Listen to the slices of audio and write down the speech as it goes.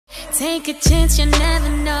Take a chance, you never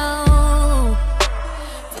know.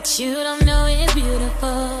 What you don't know is beautiful.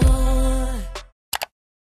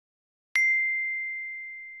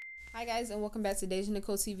 Hi guys, and welcome back to Deja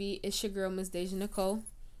Nicole TV. It's your girl, Miss Deja Nicole,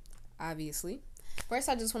 obviously. First,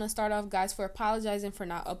 I just want to start off, guys, for apologizing for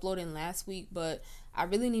not uploading last week, but I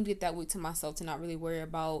really need to get that week to myself to not really worry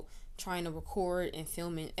about trying to record and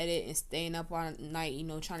film and edit and staying up all night, you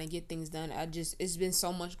know, trying to get things done. It's been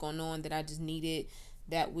so much going on that I just needed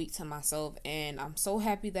that week to myself, and I'm so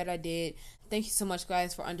happy that I did. Thank you so much,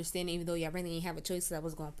 guys, for understanding, even though y'all really didn't have a choice, because I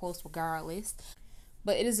was going to post regardless.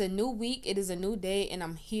 But it is a new week, it is a new day, and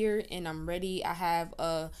I'm here and I'm ready. I have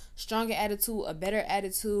a stronger attitude, a better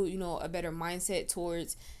attitude, you know, a better mindset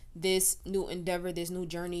towards this new endeavor, this new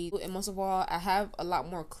journey. And most of all, I have a lot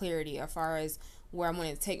more clarity as far as where I want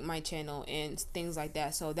to take my channel and things like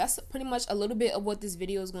that. So that's pretty much a little bit of what this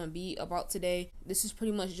video is going to be about today. This is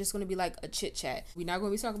pretty much just going to be like a chit chat. We're not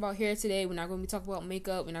going to be talking about hair today. We're not going to be talking about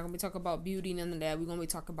makeup. We're not going to be talking about beauty, none of that. We're going to be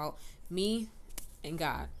talking about me and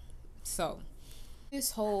God. So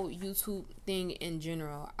this whole YouTube thing in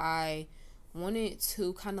general, I wanted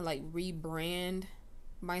to kind of like rebrand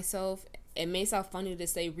myself. It may sound funny to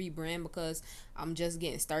say rebrand because I'm just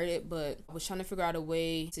getting started, but I was trying to figure out a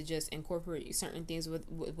way to just incorporate certain things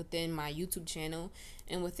within my YouTube channel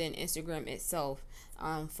and within Instagram itself.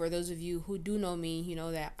 For those of you who do know me, you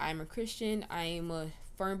know that I'm a Christian. I am a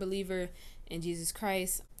firm believer in Jesus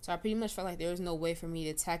Christ. So I pretty much felt like there was no way for me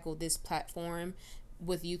to tackle this platform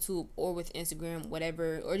with YouTube or with Instagram,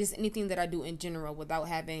 whatever, or just anything that I do in general without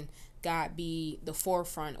having God be the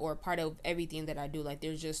forefront or part of everything that I do. Like,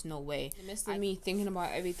 there's just no way. In the midst of me thinking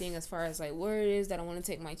about everything as far as like where it is that I want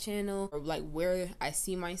to take my channel, or like where I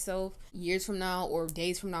see myself years from now or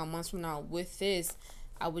days from now, months from now with this,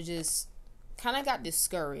 I was just kind of got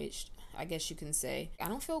discouraged, I guess you can say. I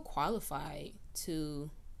don't feel qualified to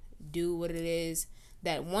do what it is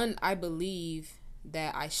that, one, I believe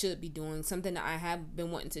that I should be doing, something that I have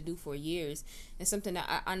been wanting to do for years, and something that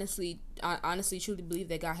I honestly truly believe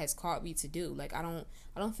that God has called me to do. Like, I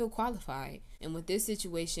don't feel qualified. And with this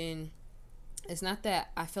situation, it's not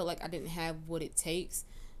that I felt like I didn't have what it takes,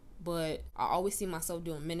 but I always see myself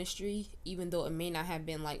doing ministry, even though it may not have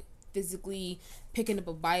been like physically picking up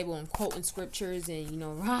a Bible and quoting scriptures and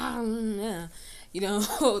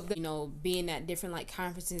being at different like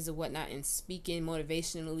conferences and whatnot and speaking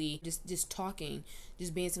motivationally, just talking,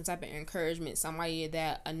 just being some type of encouragement, somebody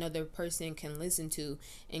that another person can listen to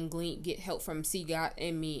and get help from, see God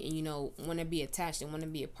in me, and want to be attached and want to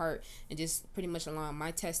be a part, and just pretty much along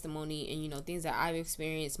my testimony and things that I've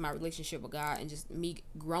experienced, my relationship with God, and just me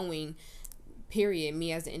growing, period,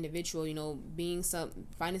 me as an individual,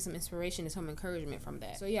 finding some inspiration and some encouragement from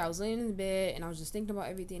that. So yeah, I was laying in the bed and I was just thinking about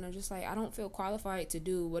everything. I'm just like, I don't feel qualified to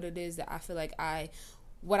do what it is that I feel like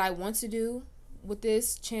what I want to do with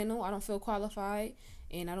this channel. I don't feel qualified,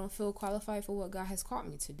 and I don't feel qualified for what God has called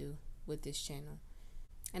me to do with this channel.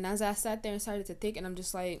 And as I sat there and started to think, and I'm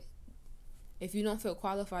just like, if you don't feel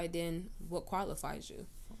qualified, then what qualifies you?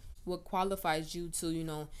 What qualifies you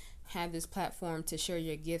to, have this platform to share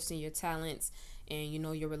your gifts and your talents and,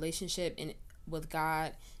 your relationship with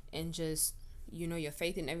God, and just, your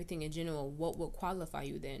faith and everything in general? What will qualify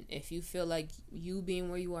you then? If you feel like you being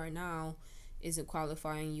where you are now isn't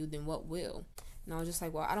qualifying you, then what will? And I was just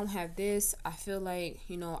like, well, I don't have this. I feel like,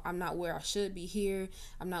 I'm not where I should be here.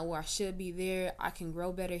 I'm not where I should be there. I can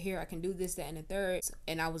grow better here. I can do this, that, and the third.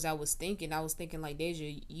 And I was thinking like,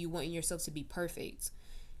 Deja, you want yourself to be perfect.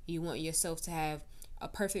 You want yourself to have a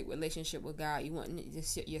perfect relationship with God. You want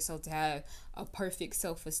yourself to have a perfect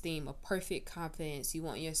self-esteem, a perfect confidence. You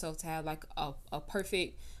want yourself to have like a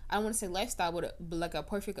perfect, I don't want to say lifestyle, but like a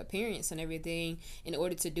perfect appearance and everything in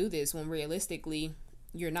order to do this, when realistically,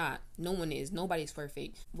 you're not. No one is. Nobody's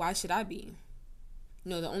perfect. Why should I be?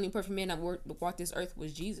 The only perfect man that walked this earth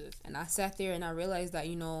was Jesus. And I sat there and I realized that,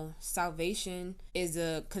 salvation is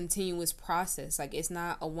a continuous process. Like, it's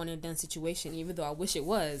not a one and done situation, even though I wish it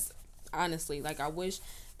was. Honestly, like, I wish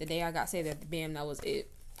the day I got saved that bam, that was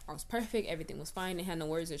it. I was perfect, everything was fine, it had no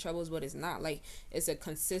worries or troubles, but it's not. Like, it's a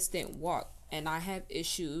consistent walk, and I have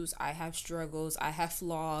issues, I have struggles, I have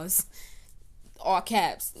flaws, all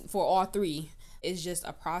caps for all three. It's just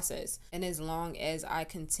a process, and as long as I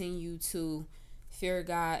continue to fear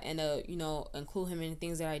God and include him in the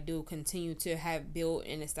things that I do, continue to have built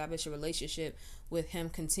and establish a relationship with him,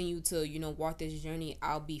 continue to walk this journey,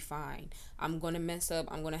 I'll be fine. I'm gonna mess up,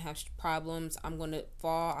 I'm gonna have problems, I'm gonna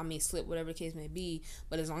fall, I may slip, whatever the case may be,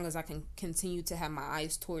 but as long as I can continue to have my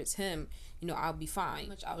eyes towards him, I'll be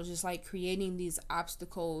fine. I was just like creating these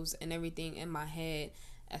obstacles and everything in my head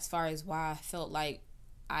as far as why I felt like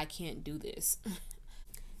I can't do this.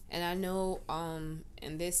 And I know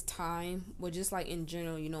in this time, well, just like in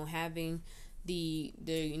general, you know, having the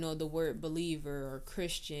you know, the word believer or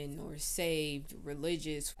Christian or saved,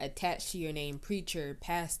 religious attached to your name, preacher,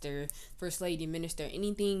 pastor, first lady, minister,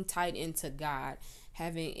 anything tied into God,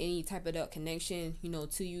 having any type of that connection, you know,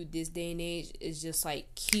 to you this day and age is just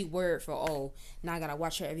like key word for, oh, now I gotta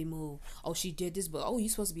watch her every move. Oh, she did this, but oh, you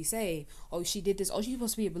supposed to be saved. Oh, she did this. Oh, she's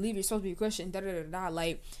supposed to be a believer. You're supposed to be a Christian. Da da da da.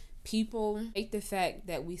 Like, people take the fact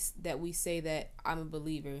that we say that I'm a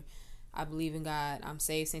believer, I believe in God, I'm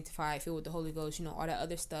saved, sanctified, filled with the Holy Ghost, you know, all that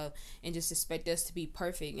other stuff, and just expect us to be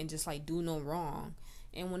perfect and just like do no wrong.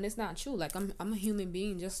 And when it's not true, like I'm a human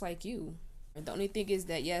being just like you. The only thing is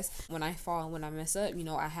that, yes, when I fall and when I mess up, you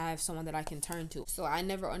know, I have someone that I can turn to. So I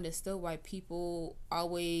never understood why people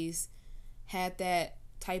always had that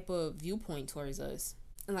type of viewpoint towards us.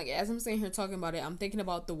 And like, as I'm sitting here talking about it, I'm thinking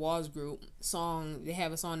about the Walls Group song. They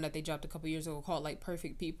have a song that they dropped a couple years ago called like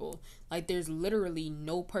Perfect People. Like, there's literally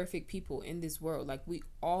no perfect people in this world. Like, we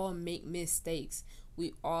all make mistakes.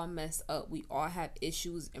 We all mess up. We all have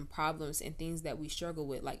issues and problems and things that we struggle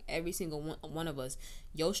with. Like, every single one of us.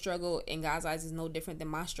 Your struggle in God's eyes is no different than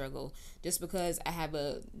my struggle. Just because I have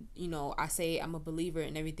a, you know, I say I'm a believer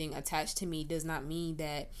and everything attached to me does not mean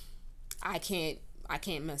that I can't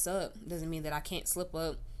mess up. Doesn't mean that I can't slip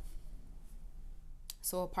up.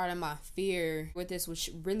 So a part of my fear with this, which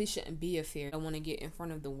really shouldn't be a fear, I want to get in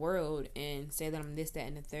front of the world and say that I'm this, that,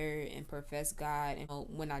 and the third and profess God. And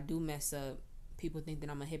when I do mess up, people think that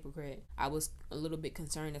I'm a hypocrite. I was a little bit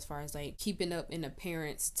concerned as far as like keeping up in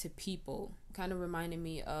appearance to people. Kind of reminded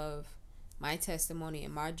me of my testimony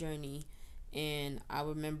and my journey. And I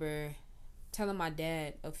remember telling my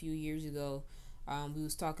dad a few years ago, we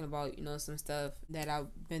was talking about, you know, some stuff that I've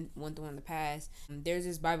went through in the past. There's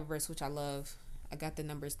this Bible verse which I love. I got the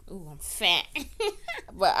numbers. Ooh, I'm fat.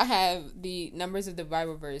 But I have the numbers of the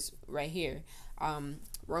Bible verse right here.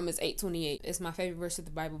 Romans 8:28. It's my favorite verse of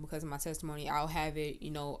the Bible because of my testimony. I'll have it,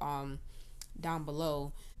 you know, down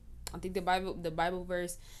below. I think the Bible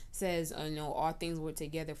verse says, you know, all things work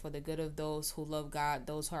together for the good of those who love God,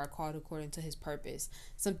 those who are called according to his purpose.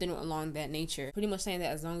 Something along that nature. Pretty much saying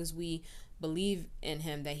that as long as we believe in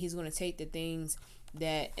him, that he's going to take the things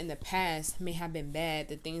that in the past may have been bad,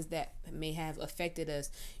 the things that may have affected us,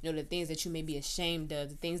 you know, the things that you may be ashamed of,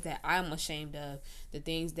 the things that I'm ashamed of, the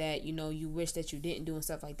things that, you know, you wish that you didn't do and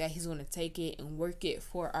stuff like that. He's going to take it and work it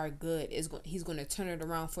for our good. He's going to turn it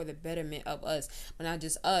around for the betterment of us, but not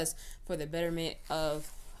just us, for the betterment of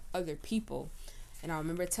other people. And I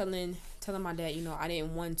remember telling my dad, you know, I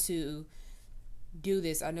didn't want to do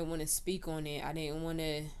this. I didn't want to speak on it. I didn't want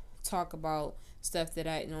to talk about stuff that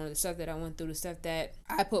I, you know, the stuff that I went through, the stuff that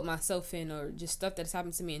I put myself in, or just stuff that's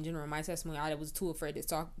happened to me in general. My testimony, I was too afraid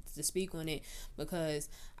to speak on it because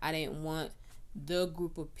I didn't want the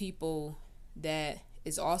group of people that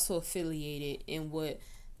is also affiliated in what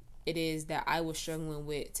it is that I was struggling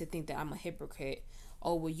with to think that I'm a hypocrite.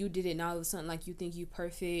 Oh, well, you did it, now all of a sudden, like, you think you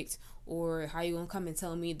perfect, or how you gonna come and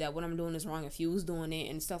tell me that what I'm doing is wrong if you was doing it,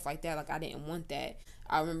 and stuff like that. Like, I didn't want that.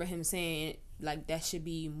 I remember him saying, like, that should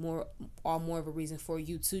be more of a reason for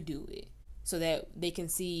you to do it, so that they can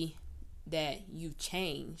see that you've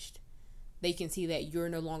changed. They can see that you're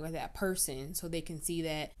no longer that person, so they can see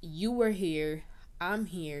that you were here, I'm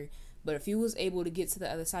here, but if you was able to get to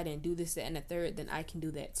the other side and do this, that, and the third, then I can do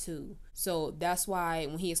that too. So that's why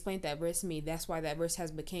when he explained that verse to me, that's why that verse has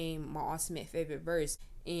became my ultimate favorite verse.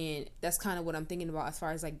 And that's kind of what I'm thinking about as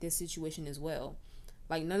far as like this situation as well.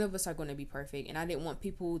 Like, none of us are going to be perfect. And I didn't want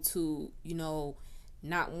people to, you know,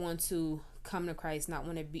 not want to come to Christ, not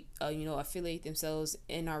want to be, you know, affiliate themselves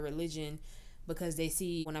in our religion because they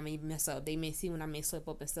see when I may mess up. They may see when I may slip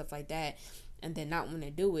up and stuff like that, and then not want to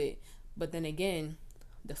do it. But then again,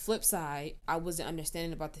 the flip side, I wasn't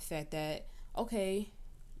understanding about the fact that, okay,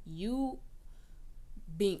 you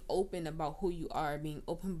being open about who you are, being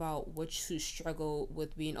open about what you struggle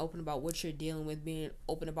with, being open about what you're dealing with, being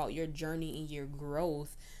open about your journey and your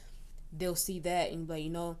growth, they'll see that and be like, you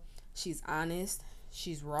know, she's honest,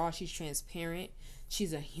 she's raw, she's transparent,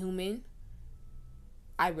 she's a human.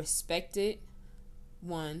 I respect it,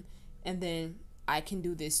 one, and then I can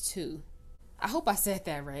do this too. I hope I said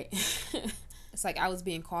that right. It's like I was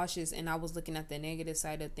being cautious and I was looking at the negative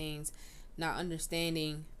side of things, not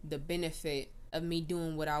understanding the benefit of me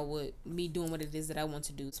doing what it is that I want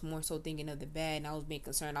to do. It's more so thinking of the bad, and I was being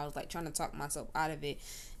concerned. I was like trying to talk myself out of it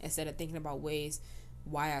instead of thinking about ways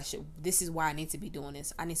this is why I need to be doing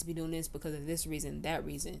this. I need to be doing this because of this reason, that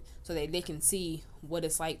reason, so that they can see what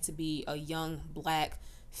it's like to be a young black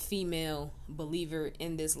female believer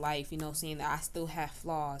in this life, you know, saying that I still have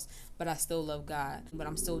flaws, but I still love God, but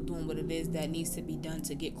I'm still doing what it is that needs to be done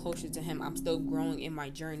to get closer to him. I'm still growing in my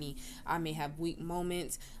journey. I may have weak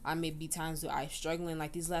moments. I may be times where I'm struggling.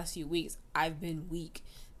 Like these last few weeks, I've been weak.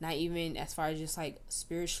 Not even as far as just like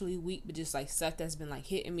spiritually weak, but just like stuff that's been like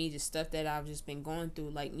hitting me, just stuff that I've just been going through.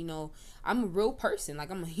 Like, you know, I'm a real person. Like,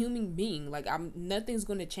 I'm a human being. Like, nothing's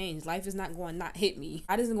going to change. Life is not going to not hit me.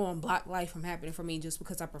 God isn't going to block life from happening for me just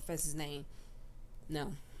because I profess his name.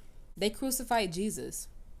 No. They crucified Jesus.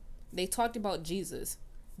 They talked about Jesus,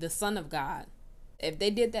 the Son of God. If they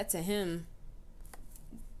did that to him,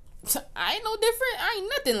 I ain't no different. I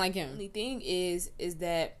ain't nothing like him. The thing is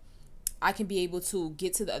that I can be able to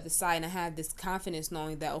get to the other side and I have this confidence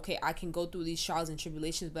knowing that, okay, I can go through these trials and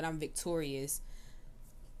tribulations, but I'm victorious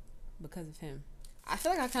because of him. I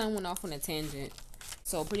feel like I kind of went off on a tangent.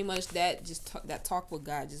 So pretty much that, that talk with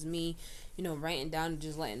God, just me, you know, writing down and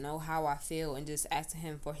just letting know how I feel and just asking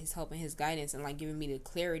him for his help and his guidance and like giving me the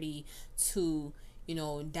clarity to, you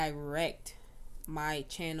know, direct my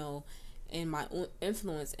channel and my own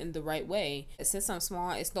influence in the right way. Since I'm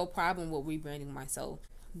small, it's no problem with rebranding myself.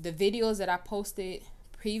 The videos that I posted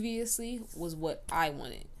previously was what I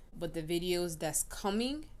wanted, but the videos that's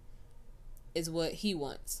coming is what he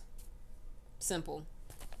wants. Simple.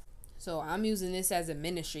 So I'm using this as a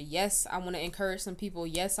ministry. Yes, I want to encourage some people.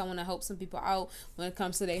 Yes, I want to help some people out when it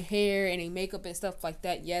comes to their hair and their makeup and stuff like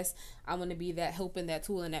that. Yes, I want to be that help and that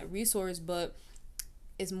tool and that resource, but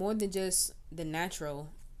it's more than just the natural.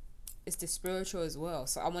 It's the spiritual as well.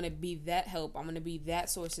 So I want to be that help. I want to be that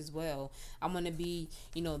source as well. I want to be,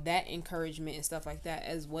 you know, that encouragement and stuff like that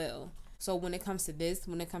as well. So when it comes to this,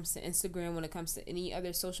 when it comes to Instagram, when it comes to any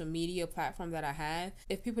other social media platform that I have,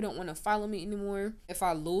 if people don't want to follow me anymore, if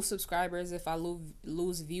I lose subscribers, if I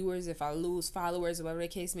lose viewers, if I lose followers, whatever the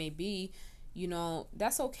case may be, you know,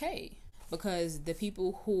 that's okay. Because the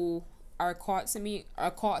people who are caught to me.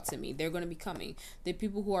 They're going to be coming. The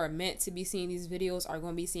people who are meant to be seeing these videos are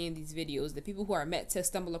going to be seeing these videos. The people who are meant to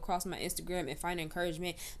stumble across my Instagram and find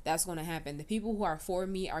encouragement, that's going to happen. The people who are for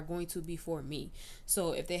me are going to be for me.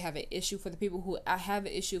 So if they have an issue, for the people who I have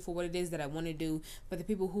an issue for what it is that I want to do, for the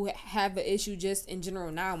people who have an issue just in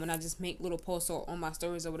general now, when I just make little posts or on my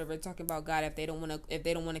stories or whatever talking about God, if they don't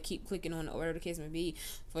want to keep clicking on it or whatever the case may be,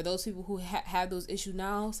 for those people who have those issues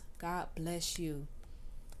now, God bless you.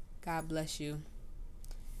 God bless you.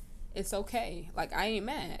 It's okay. Like, I ain't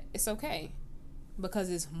mad. It's okay.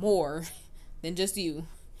 Because it's more than just you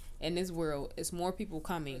in this world. It's more people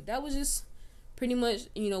coming. That was just pretty much,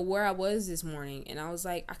 you know, where I was this morning. And I was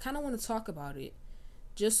like, I kind of want to talk about it.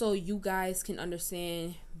 Just so you guys can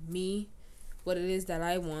understand me, what it is that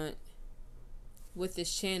I want with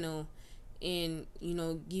this channel. And, you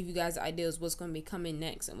know, give you guys ideas what's going to be coming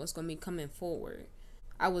next and what's going to be coming forward.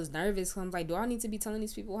 I was nervous because I'm like, do I need to be telling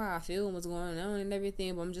these people how I feel and what's going on and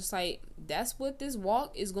everything? But I'm just like, that's what this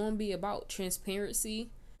walk is going to be about.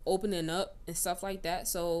 Transparency, opening up and stuff like that.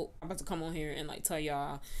 So I'm about to come on here and like tell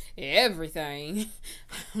y'all everything.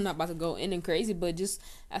 I'm not about to go in and crazy, but just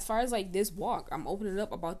as far as like this walk, I'm opening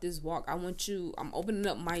up about this walk. I'm opening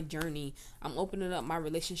up my journey. I'm opening up my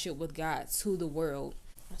relationship with God to the world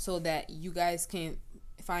so that you guys can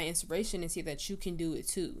find inspiration and see that you can do it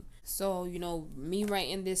too. So, you know, me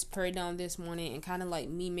writing this prayer down this morning and kind of like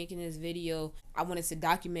me making this video, I wanted to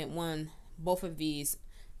document both of these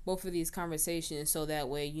conversations, so that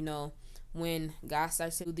way, you know, when God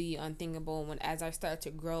starts to do the unthinkable, as I start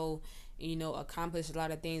to grow, you know, accomplish a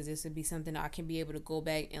lot of things, this would be something that I can be able to go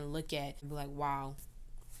back and look at and be like, wow,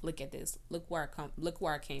 look at this, look where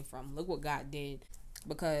I came from, look what God did.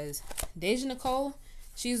 Because DejaNicole,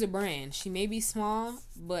 she's a brand. She may be small,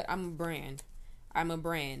 but I'm a brand.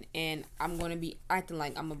 And I'm going to be acting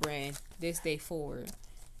like I'm a brand this day forward.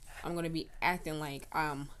 I'm going to be acting like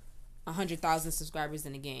I'm 100,000 subscribers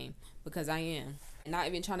in the game, because I am. And not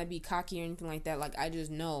even trying to be cocky or anything like that. Like, I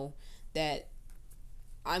just know that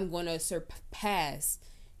I'm going to surpass,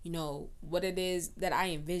 you know, what it is that I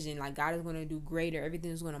envision. Like, God is going to do greater.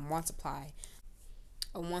 Everything is going to multiply.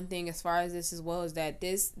 One thing as far as this as well is that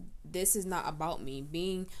this is not about me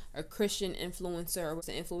being a Christian influencer or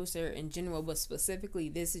an influencer in general, but specifically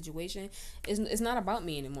this situation it's not about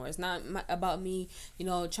me anymore. It's not about me, you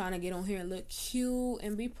know, trying to get on here and look cute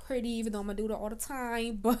and be pretty, even though I'm gonna do that all the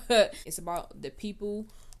time. But it's about the people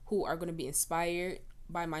who are going to be inspired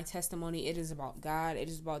by my testimony. It is about God. It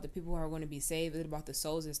is about the people who are going to be saved. It's about the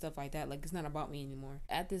souls and stuff like that. Like, it's not about me anymore.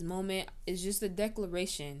 At this moment, it's just a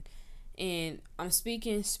declaration. And I'm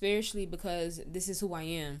speaking spiritually because this is who I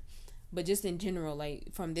am. but just in general,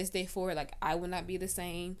 like from this day forward, like I will not be the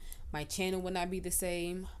same. My channel will not be the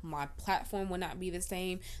same. My platform will not be the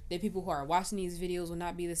same. The people who are watching these videos will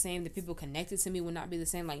not be the same. The people connected to me will not be the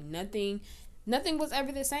same. Like nothing was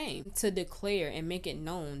ever the same. To declare and make it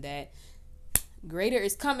known that greater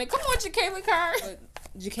is coming. Come on,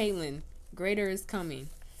 Jacqueline, greater is coming.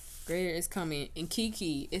 Greater is coming. And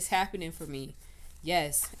Kiki, it's happening for me.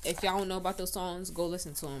 Yes. If y'all don't know about those songs, go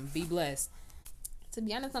listen to them. Be blessed. To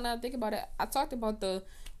be honest, now that I think about it, I talked about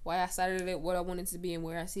why I started it, what I wanted to be, and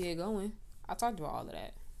where I see it going. I talked about all of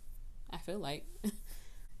that. I feel like.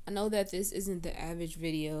 I know that this isn't the average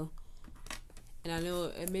video. And I know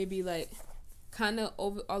it may be like kind of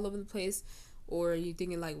all over the place. Or you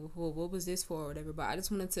thinking like, well, what was this for or whatever. But I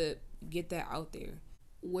just wanted to get that out there.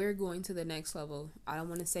 We're going to the next level. I don't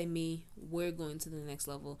want to say me. We're going to the next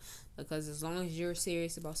level. Because as long as you're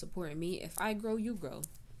serious about supporting me, if I grow, you grow.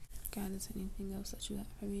 God, is anything else that you have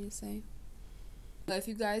for me to say? But if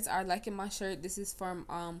you guys are liking my shirt, this is from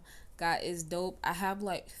God is Dope. I have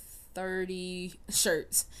like 30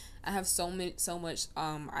 shirts. I have so much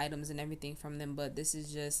items and everything from them, but this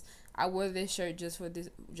is just, I wore this shirt just for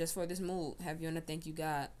this mood. Have you on a thank you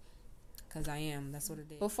God? Because I am. That's what it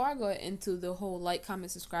is. Before I go into the whole like,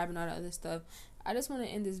 comment, subscribe, and all that other stuff, I just want to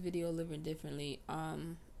end this video living differently.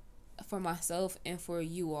 For myself and for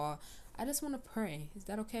you all. I just want to pray. Is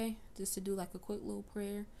that okay? Just to do like a quick little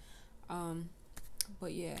prayer.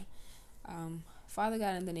 But yeah. Father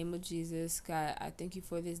God, in the name of Jesus, God, I thank you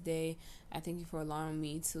for this day. I thank you for allowing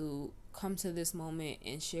me to come to this moment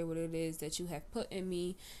and share what it is that you have put in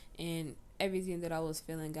me and everything that I was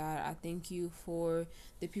feeling, God. I thank you for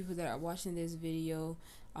the people that are watching this video,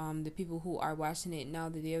 the people who are watching it now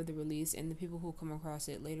the day of the release, and the people who come across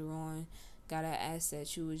it later on. God, I ask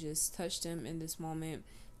that you would just touch them in this moment.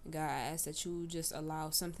 God, I ask that you just allow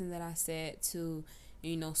something that I said to,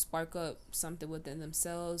 spark up something within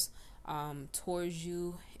themselves towards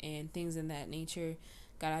you and things in that nature.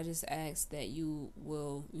 God, I just ask that you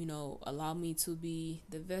will, allow me to be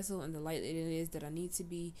the vessel and the light that it is that I need to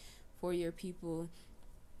be for your people.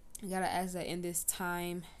 God, I ask that in this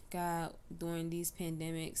time, God, during these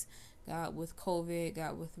pandemics, God, with COVID,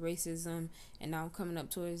 God, with racism, and now coming up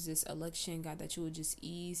towards this election, God, that you would just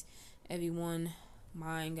ease everyone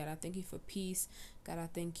mind. God, I thank you for peace. God, I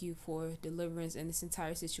thank you for deliverance in this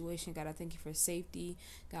entire situation. God, I thank you for safety.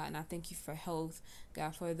 God, and I thank you for health.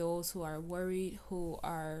 God, for those who are worried, who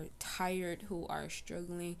are tired, who are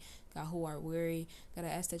struggling, God, who are weary, God, I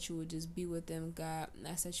ask that you would just be with them. God, I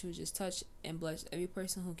ask that you would just touch and bless every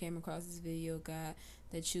person who came across this video. God,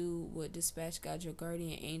 that you would dispatch, God, your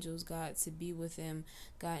guardian angels, God, to be with them,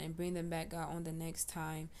 God, and bring them back, God, on the next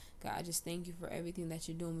time. God, I just thank you for everything that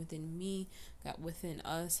you're doing within me, God, within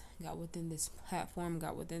us, God, within this platform,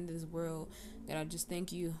 God, within this world. God, I just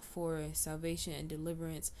thank you for salvation and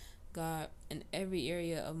deliverance, God, in every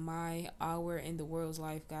area of our, and the world's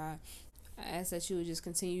life, God. I ask that you would just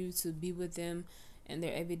continue to be with them in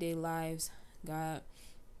their everyday lives, God,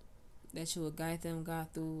 that you will guide them, God,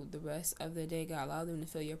 through the rest of the day. God, allow them to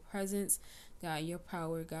feel your presence, God, your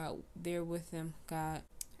power, God, there with them, God.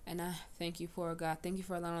 And I thank you for, God, thank you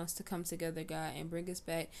for allowing us to come together, God, and bring us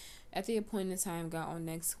back at the appointed time, God, on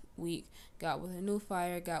next week, God, with a new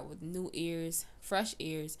fire, God, with new ears, fresh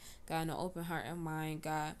ears, God, and an open heart and mind,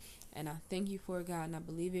 God. And I thank you for it, God, and I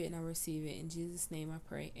believe it and I receive it. In Jesus' name I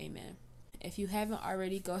pray, amen. If you haven't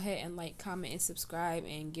already, go ahead and like, comment, and subscribe,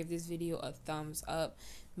 and give this video a thumbs up.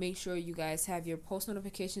 Make sure you guys have your post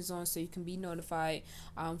notifications on so you can be notified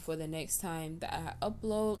for the next time that I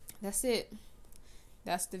upload. That's it.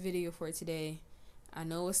 That's the video for today. I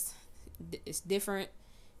know it's different.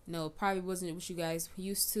 No, it probably wasn't what you guys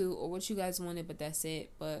used to or what you guys wanted, but that's it.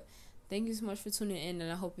 But thank you so much for tuning in,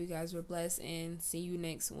 and I hope you guys were blessed, and see you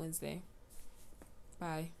next Wednesday.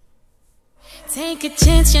 Bye. Take a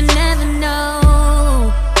chance, you never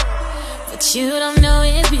know. But you don't know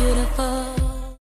it's beautiful.